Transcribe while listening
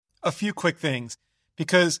a few quick things,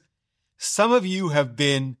 because some of you have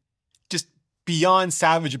been just beyond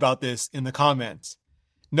savage about this in the comments.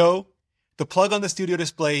 No, the plug on the Studio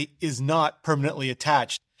Display is not permanently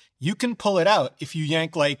attached. You can pull it out if you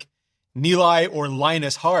yank like Nilay or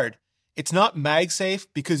Linus hard. It's not MagSafe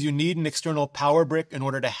because you need an external power brick in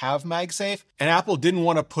order to have MagSafe, and Apple didn't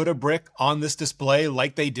want to put a brick on this display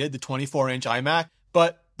like they did the 24-inch iMac,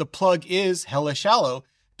 but the plug is hella shallow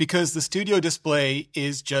because the Studio Display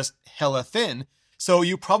is just hella thin. So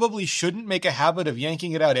you probably shouldn't make a habit of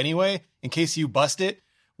yanking it out anyway in case you bust it,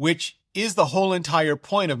 which is the whole entire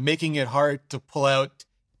point of making it hard to pull out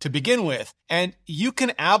to begin with. And you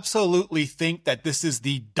can absolutely think that this is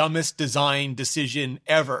the dumbest design decision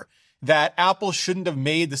ever, that Apple shouldn't have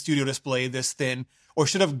made the Studio Display this thin, or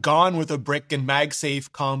should have gone with a brick and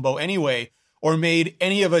MagSafe combo anyway, or made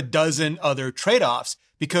any of a dozen other trade-offs,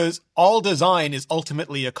 because all design is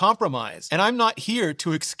ultimately a compromise. And I'm not here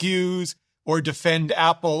to excuse or defend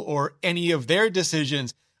Apple or any of their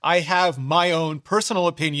decisions. I have my own personal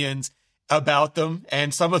opinions about them,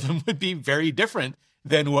 and some of them would be very different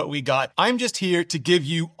than what we got. I'm just here to give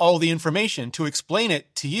you all the information, to explain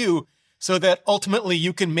it to you, so that ultimately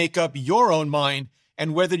you can make up your own mind,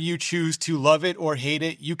 and whether you choose to love it or hate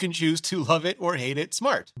it, you can choose to love it or hate it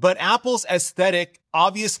smart. But Apple's aesthetic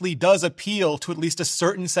obviously does appeal to at least a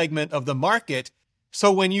certain segment of the market.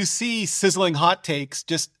 So when you see sizzling hot takes,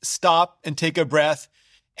 just stop and take a breath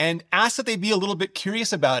and ask that they be a little bit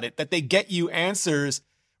curious about it, that they get you answers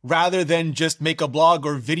rather than just make a blog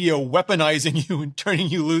or video weaponizing you and turning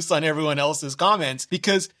you loose on everyone else's comments.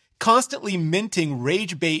 Because constantly minting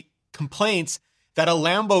rage bait complaints that a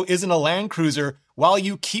Lambo isn't a Land Cruiser while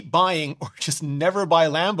you keep buying or just never buy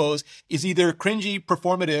Lambos is either cringy,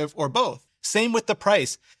 performative, or both. Same with the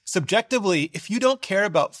price. Subjectively, if you don't care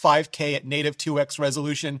about 5K at native 2x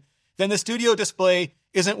resolution, then the Studio Display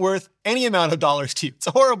isn't worth any amount of dollars to you. It's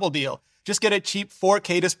a horrible deal. Just get a cheap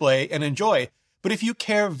 4K display and enjoy. But if you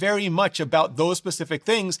care very much about those specific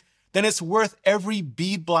things, then it's worth every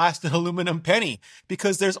bead-blasted aluminum penny,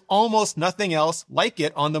 because there's almost nothing else like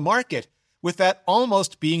it on the market, with that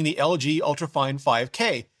almost being the LG Ultrafine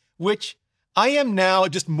 5K, which I am now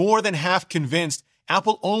just more than half convinced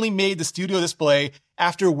Apple only made the Studio Display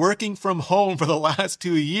after working from home for the last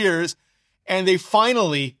 2 years, and they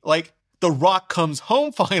finally, like The Rock comes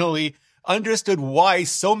home finally, understood why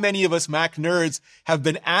so many of us Mac nerds have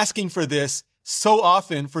been asking for this so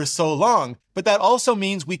often for so long. But that also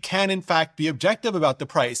means we can in fact be objective about the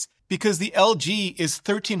price, because the LG is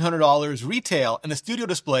 $1,300 retail and the Studio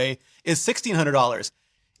Display is $1,600.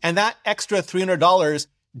 And that extra $300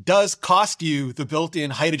 does cost you the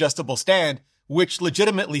built-in height adjustable stand, which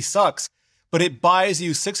legitimately sucks, but it buys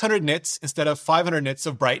you 600 nits instead of 500 nits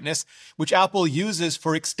of brightness, which Apple uses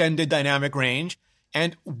for extended dynamic range,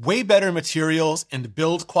 and way better materials and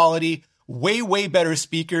build quality, way better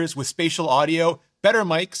speakers with spatial audio, better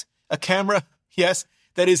mics, a camera, yes,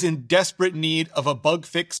 that is in desperate need of a bug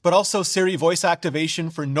fix, but also Siri voice activation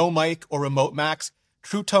for no mic or remote Macs,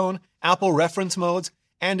 True Tone, Apple reference modes,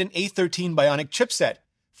 and an A13 Bionic chipset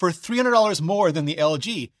for $300 more than the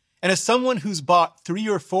LG. And as someone who's bought 3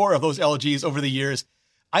 or 4 of those LGs over the years,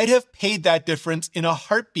 I'd have paid that difference in a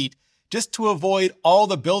heartbeat just to avoid all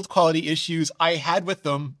the build quality issues I had with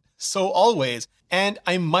them so always. And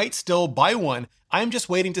I might still buy one. I'm just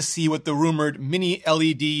waiting to see what the rumored mini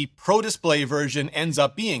LED Pro Display version ends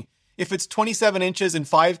up being. If it's 27 inches and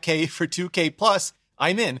 5K for 2K plus,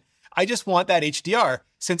 I'm in. I just want that HDR,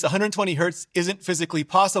 since 120 Hz isn't physically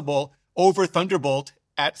possible over Thunderbolt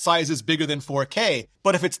at sizes bigger than 4K.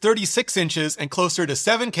 But if it's 36 inches and closer to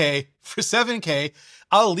 7K for 7K,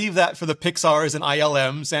 I'll leave that for the Pixars and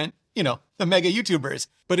ILMs and, the mega YouTubers.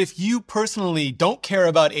 But if you personally don't care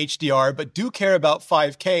about HDR, but do care about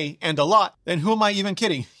 5K and a lot, then who am I even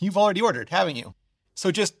kidding? You've already ordered, haven't you? So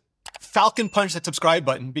just falcon punch that subscribe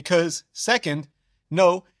button, because second,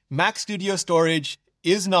 no, Mac Studio Storage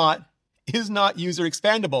is not user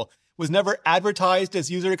expandable, was never advertised as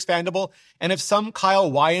user expandable. And if some Kyle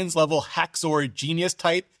Wyans level Hacksaw genius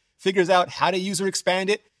type figures out how to user expand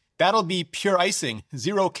it, that'll be pure icing,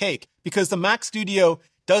 zero cake, because the Mac Studio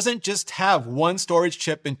doesn't just have one storage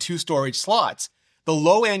chip and 2 storage slots. The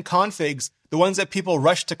low-end configs, the ones that people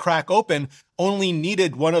rush to crack open, only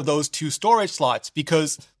needed one of those 2 storage slots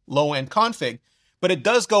because low-end config. But it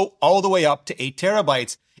does go all the way up to 8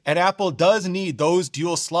 terabytes, and Apple does need those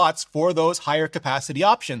dual slots for those higher capacity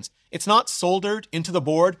options. It's not soldered into the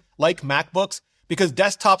board like MacBooks, because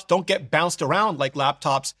desktops don't get bounced around like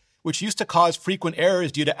laptops, which used to cause frequent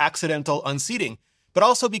errors due to accidental unseating, but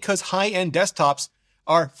also because high-end desktops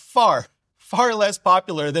are far far less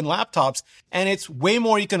popular than laptops, and it's way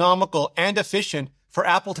more economical and efficient for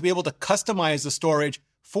Apple to be able to customize the storage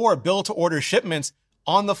for build-to-order shipments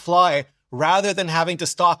on the fly rather than having to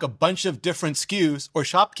stock a bunch of different SKUs or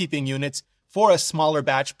shopkeeping units for a smaller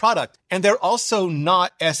batch product. And they're also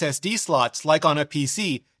not SSD slots like on a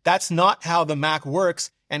PC. That's not how the Mac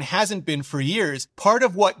works and hasn't been for years. Part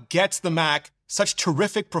of what gets the Mac such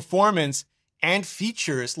terrific performance and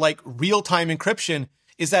features like real-time encryption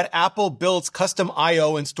is that Apple builds custom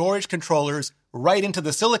I/O and storage controllers right into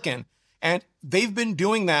the silicon. And they've been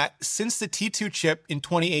doing that since the T2 chip in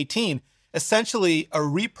 2018, essentially a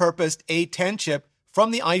repurposed A10 chip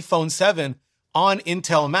from the iPhone 7 on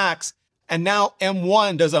Intel Macs. And now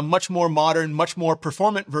M1 does a much more modern, much more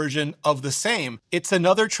performant version of the same. It's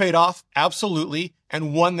another trade-off, absolutely,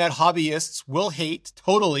 and one that hobbyists will hate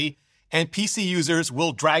totally, and PC users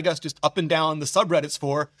will drag us just up and down the subreddits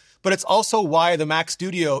for, but it's also why the Mac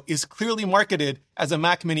Studio is clearly marketed as a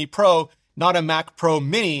Mac Mini Pro, not a Mac Pro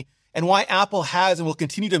Mini, and why Apple has and will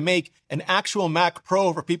continue to make an actual Mac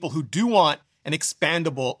Pro for people who do want an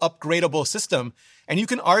expandable, upgradable system. And you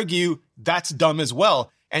can argue that's dumb as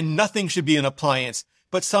well, and nothing should be an appliance.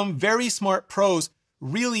 But some very smart pros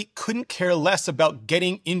really couldn't care less about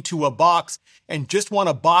getting into a box and just want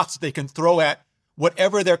a box they can throw at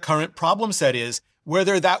whatever their current problem set is,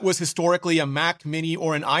 whether that was historically a Mac Mini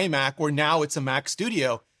or an iMac, or now it's a Mac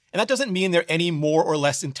Studio. And that doesn't mean they're any more or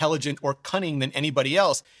less intelligent or cunning than anybody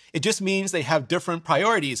else. It just means they have different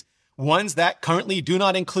priorities. Ones that currently do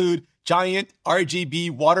not include giant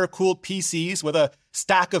RGB water-cooled PCs with a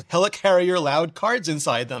stack of helicarrier loud cards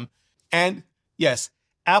inside them. And yes,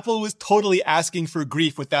 Apple was totally asking for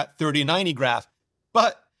grief with that 3090 graph.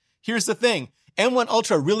 But here's the thing. M1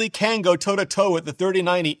 Ultra really can go toe-to-toe with the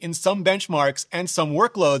 3090 in some benchmarks and some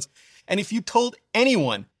workloads. And if you told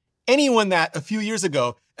anyone that a few years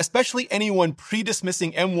ago, especially anyone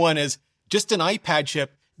pre-dismissing M1 as just an iPad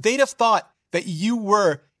chip, they'd have thought that you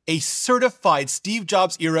were a certified Steve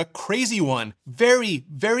Jobs era crazy one. Very,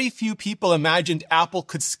 very few people imagined Apple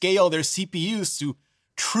could scale their CPUs to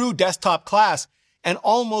true desktop class, and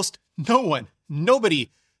almost nobody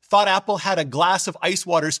thought Apple had a glass of ice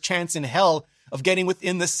water's chance in hell of getting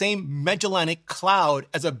within the same Magellanic Cloud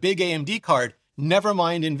as a big AMD card, never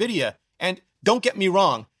mind NVIDIA. And don't get me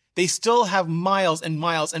wrong, they still have miles and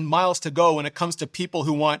miles and miles to go when it comes to people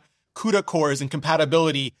who want CUDA cores and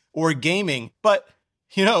compatibility or gaming. But,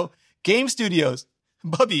 game studios,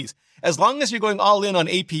 bubbies, as long as you're going all in on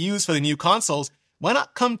APUs for the new consoles, why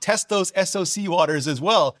not come test those SoC waters as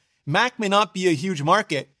well? Mac may not be a huge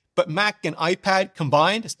market, but Mac and iPad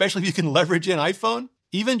combined, especially if you can leverage in iPhone,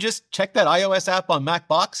 even just check that iOS app on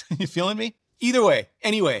Macbox. You feeling me? Either way,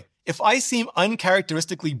 anyway, if I seem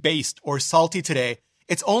uncharacteristically based or salty today,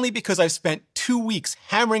 it's only because I've spent 2 weeks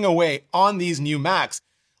hammering away on these new Macs,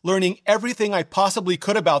 learning everything I possibly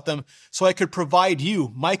could about them so I could provide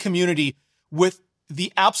you, my community, with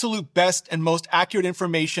the absolute best and most accurate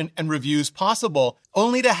information and reviews possible,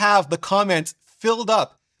 only to have the comments filled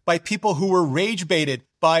up by people who were rage baited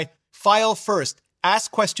by file first,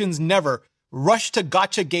 ask questions never, rush to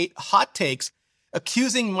GotchaGate hot takes,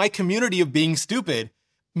 accusing my community of being stupid,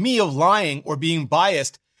 me of lying or being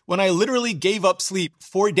biased, when I literally gave up sleep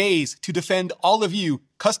for days to defend all of you,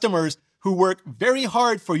 customers who work very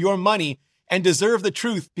hard for your money and deserve the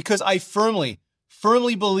truth, because I firmly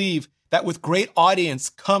believe that with great audience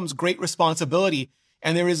comes great responsibility,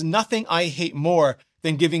 and there is nothing I hate more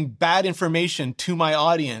than giving bad information to my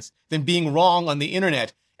audience, than being wrong on the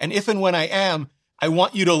internet. And if and when I am, I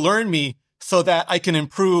want you to learn me so that I can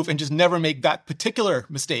improve and just never make that particular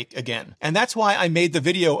mistake again. And that's why I made the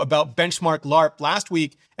video about Benchmark LARP last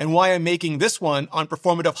week, and why I'm making this one on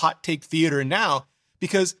Performative Hot Take Theater now,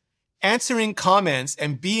 because answering comments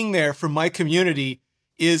and being there for my community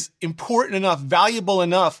is important enough, valuable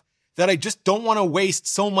enough, that I just don't want to waste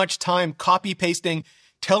so much time copy pasting,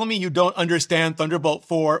 telling me you don't understand Thunderbolt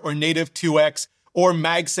 4 or Native 2X or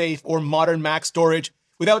MagSafe or modern Mac storage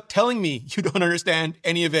without telling me you don't understand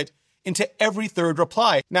any of it into every third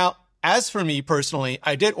reply. Now, as for me personally,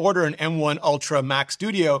 I did order an M1 Ultra Mac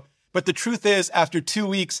Studio, but the truth is, after 2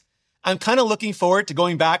 weeks, I'm kind of looking forward to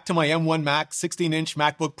going back to my M1 Max 16-inch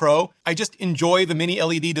MacBook Pro. I just enjoy the mini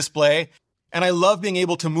LED display, and I love being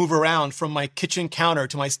able to move around from my kitchen counter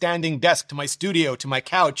to my standing desk to my studio to my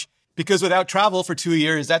couch, because without travel for 2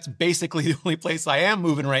 years, that's basically the only place I am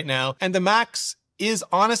moving right now. And the Max is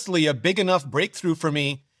honestly a big enough breakthrough for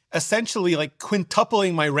me, essentially like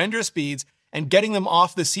quintupling my render speeds and getting them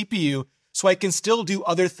off the CPU so I can still do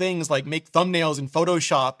other things like make thumbnails in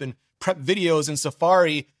Photoshop and prep videos in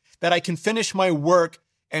Safari, that I can finish my work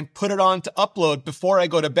and put it on to upload before I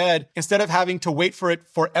go to bed instead of having to wait for it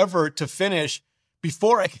forever to finish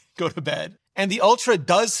before I go to bed. And the Ultra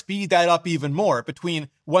does speed that up even more, between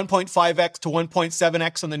 1.5x to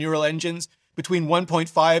 1.7x on the neural engines, between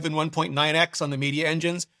 1.5 and 1.9x on the media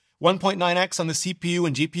engines, 1.9x on the CPU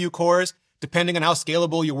and GPU cores, depending on how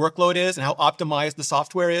scalable your workload is and how optimized the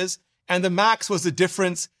software is. And the max was the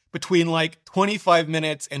difference between like 25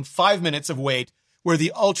 minutes and 5 minutes of wait, where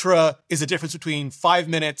the Ultra is a difference between 5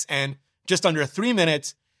 minutes and just under 3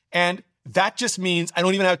 minutes. And that just means I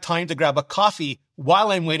don't even have time to grab a coffee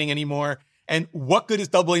while I'm waiting anymore. And what good is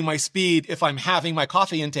doubling my speed if I'm having my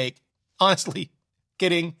coffee intake? Honestly,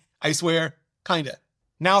 kidding, I swear, kinda.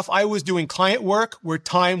 Now, if I was doing client work where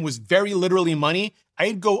time was very literally money,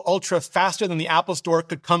 I'd go Ultra faster than the Apple Store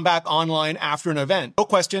could come back online after an event. No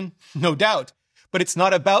question, no doubt. But it's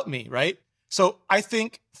not about me, right? So I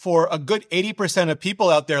think for a good 80% of people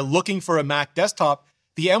out there looking for a Mac desktop,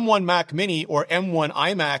 the M1 Mac Mini or M1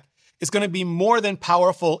 iMac is going to be more than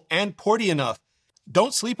powerful and porty enough.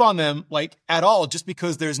 Don't sleep on them like at all just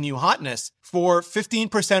because there's new hotness. For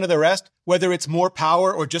 15% of the rest, whether it's more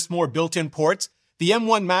power or just more built-in ports, the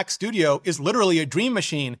M1 Mac Studio is literally a dream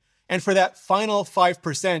machine. And for that final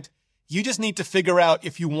 5%, you just need to figure out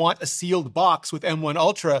if you want a sealed box with M1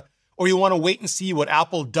 Ultra or you want to wait and see what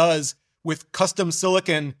Apple does with custom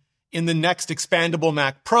silicon in the next expandable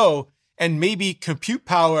Mac Pro and maybe compute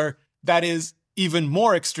power that is even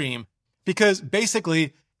more extreme. Because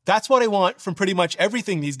basically, that's what I want from pretty much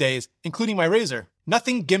everything these days, including my Razer.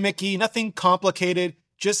 Nothing gimmicky, nothing complicated,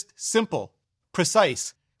 just simple,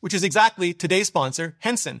 precise, which is exactly today's sponsor,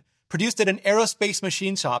 Henson, produced at an aerospace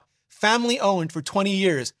machine shop, family owned for 20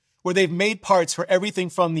 years, where they've made parts for everything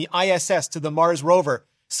from the ISS to the Mars rover.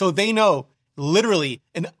 So they know literally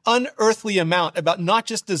an unearthly amount about not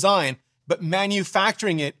just design, but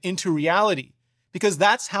manufacturing it into reality. Because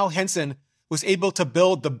that's how Henson was able to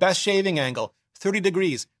build the best shaving angle, 30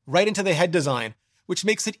 degrees, right into the head design, which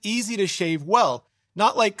makes it easy to shave well.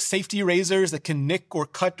 Not like safety razors that can nick or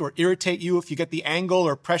cut or irritate you if you get the angle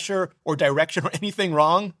or pressure or direction or anything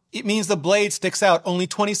wrong. It means the blade sticks out only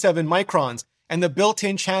 27 microns, and the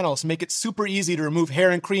built-in channels make it super easy to remove hair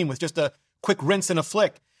and cream with just a quick rinse and a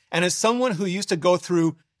flick. And as someone who used to go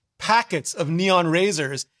through packets of neon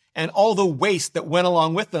razors and all the waste that went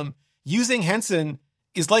along with them, using Henson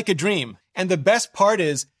is like a dream. And the best part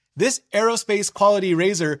is, this aerospace quality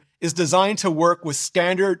razor is designed to work with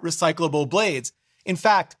standard recyclable blades. In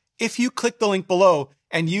fact, if you click the link below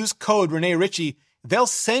and use code Rene Ritchie, they'll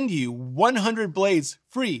send you 100 blades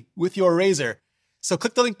free with your razor. So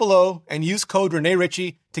click the link below and use code Rene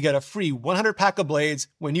Ritchie to get a free 100 pack of blades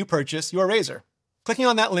when you purchase your razor. Clicking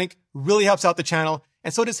on that link really helps out the channel,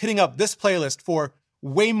 and so does hitting up this playlist for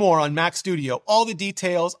way more on Mac Studio, all the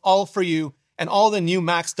details, all for you, and all the new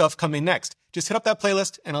Mac stuff coming next. Just hit up that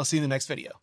playlist, and I'll see you in the next video.